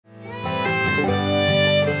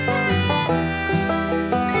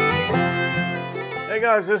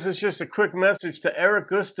guys, this is just a quick message to Eric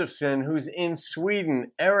Gustafsson, who's in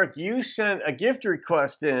Sweden. Eric, you sent a gift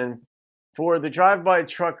request in for the Drive-By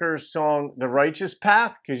Truckers song, The Righteous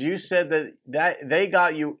Path, because you said that they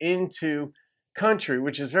got you into country,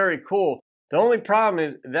 which is very cool. The only problem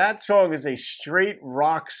is that song is a straight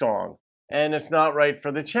rock song, and it's not right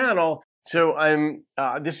for the channel. So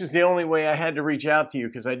this is the only way I had to reach out to you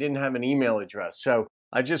because I didn't have an email address. So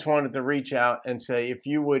I just wanted to reach out and say if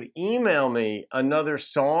you would email me another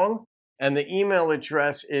song, and the email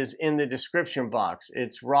address is in the description box.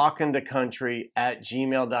 It's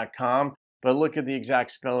rockinthecountry@gmail.com, but look at the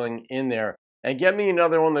exact spelling in there. And get me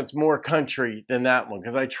another one that's more country than that one,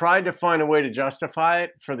 because I tried to find a way to justify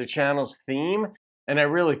it for the channel's theme, and I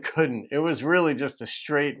really couldn't. It was really just a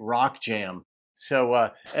straight rock jam. So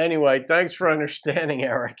anyway, thanks for understanding,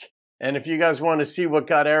 Eric. And if you guys want to see what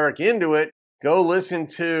got Eric into it, go listen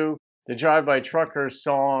to the Drive-By Truckers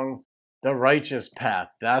song, The Righteous Path.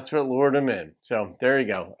 That's what lured him in. So there you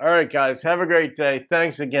go. All right, guys, have a great day.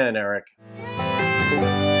 Thanks again, Eric.